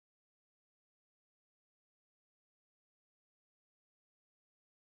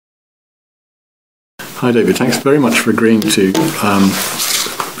Hi David, thanks very much for agreeing to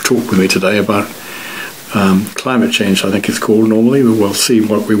talk with me today about climate change, I think it's called normally. We'll see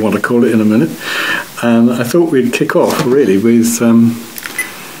what we want to call it in a minute. And I thought we'd kick off really with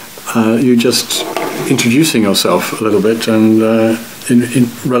you just introducing yourself a little bit and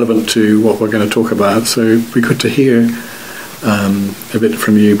relevant to what we're going to talk about. So it'd be good to hear a bit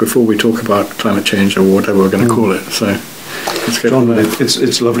from you before we talk about climate change or whatever we're going to call it. So let's get John,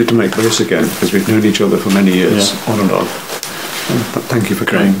 it's lovely to make this again because we've known each other for many years, on and off. Thank you for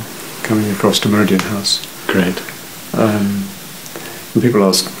coming across to Meridian House. Great. When people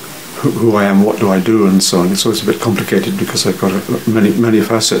ask who I am, what do I do, and so on, it's always a bit complicated because I've got many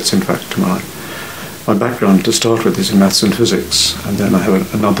facets, in fact, to my background. To start with is in maths and physics, and then I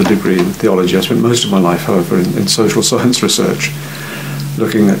have another degree in theology. I spent most of my life, however, in social science research,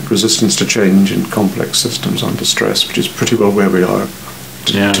 looking at resistance to change in complex systems under stress, which is pretty well where we are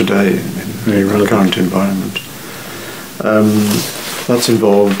today in our current environment. That's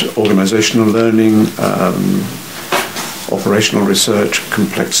involved organisational learning, operational research,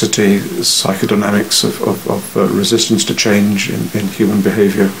 complexity, psychodynamics of resistance to change in human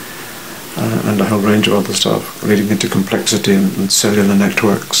behaviour, and a whole range of other stuff, leading into complexity and cellular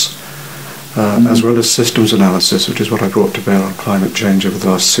networks, as well as systems analysis, which is what I brought to bear on climate change over the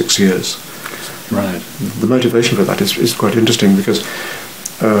last 6 years. Right. The motivation for that is quite interesting because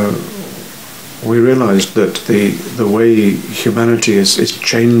we realised that the way humanity is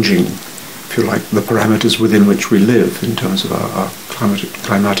changing, if you like, the parameters within which we live in terms of our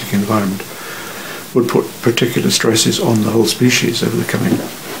climatic environment, would put particular stresses on the whole species over the coming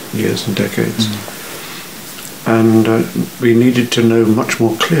years and decades. And we needed to know much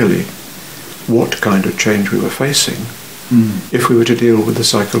more clearly what kind of change we were facing if we were to deal with the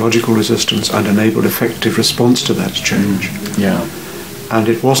psychological resistance and enable effective response to that change. And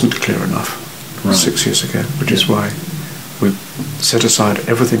it wasn't clear enough 6 years ago, which is why we set aside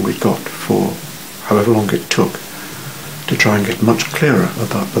everything we'd got for however long it took to try and get much clearer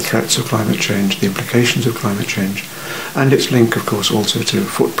about the threats of climate change, the implications of climate change, and its link, of course, also to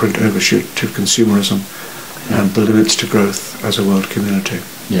footprint overshoot, to consumerism, and the limits to growth as a world community.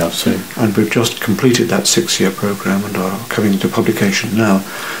 And we've just completed that 6-year programme and are coming to publication now,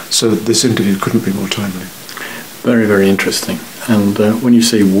 so this interview couldn't be more timely. Very, very interesting. And when you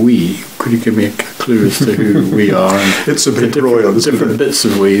say we, could you give me a clue as to who we are? And it's a bit royal, different bits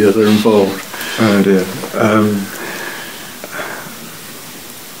of we that are involved. Oh dear.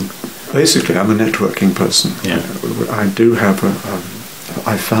 Basically, I'm a networking person. I do have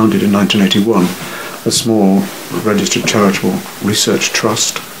I founded in 1981 a small registered charitable research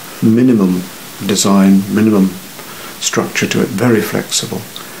trust, minimum design, minimum structure to it, very flexible,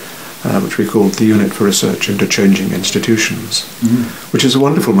 which we called the Unit for Research into Changing Institutions, which is a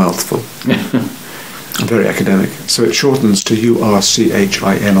wonderful mouthful, very academic. So it shortens to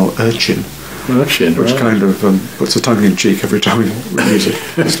URCHIN, or Urchin. Urchin, which kind of puts a tongue in cheek every time we use it.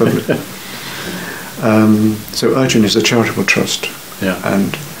 It's lovely. So Urchin is a charitable trust,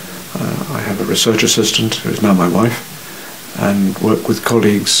 and I have a research assistant who is now my wife, and work with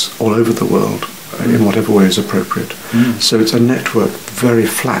colleagues all over the world in whatever way is appropriate. So it's a network, very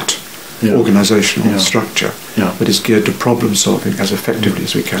flat organisational structure that is geared to problem solving as effectively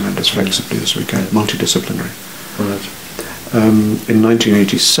as we can and as flexibly as we can, multidisciplinary. In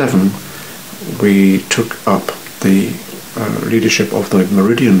 1987 we took up the leadership of the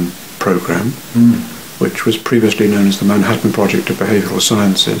Meridian programme, which was previously known as the Manhattan Project of Behavioural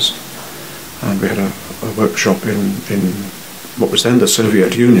Sciences, and we had a workshop in what was then the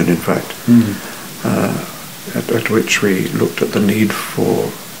Soviet Union, in fact, at which we looked at the need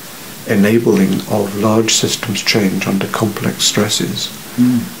for enabling of large systems change under complex stresses,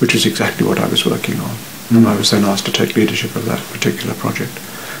 which is exactly what I was working on, and I was then asked to take leadership of that particular project.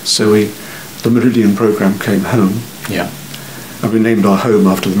 So the Meridian programme came home, and we named our home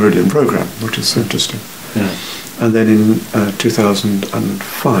after the Meridian programme, which is interesting. And then in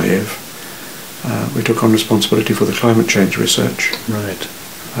 2005 we took on responsibility for the climate change research.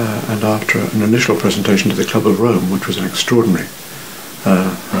 And after an initial presentation to the Club of Rome, which was an extraordinary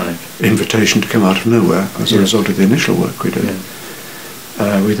invitation to come out of nowhere as a result of the initial work we did,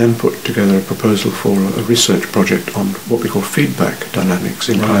 we then put together a proposal for a research project on what we call feedback dynamics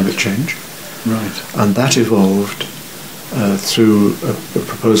in climate change. And that evolved through a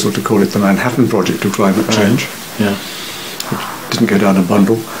proposal to call it the Manhattan Project of Climate Change. Which didn't go down a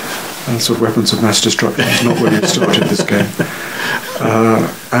bundle. Sort of weapons of mass destruction is not where we started this game.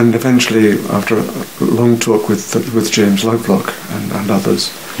 And eventually, after a long talk with James Lovelock and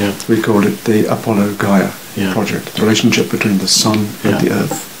others, we called it the Apollo Gaia project, the relationship between the sun and the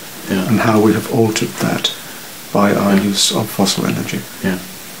earth. Yeah. and how we have altered that by our use of fossil energy. Yeah.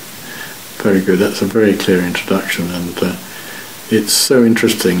 Very good. That's a very clear introduction, and it's so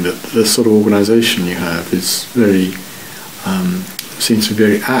interesting that the sort of organisation you have is very seems to be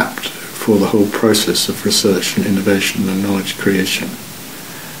very apt for the whole process of research and innovation and knowledge creation,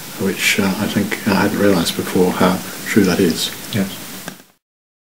 which I think I hadn't realised before how true that is. Yes.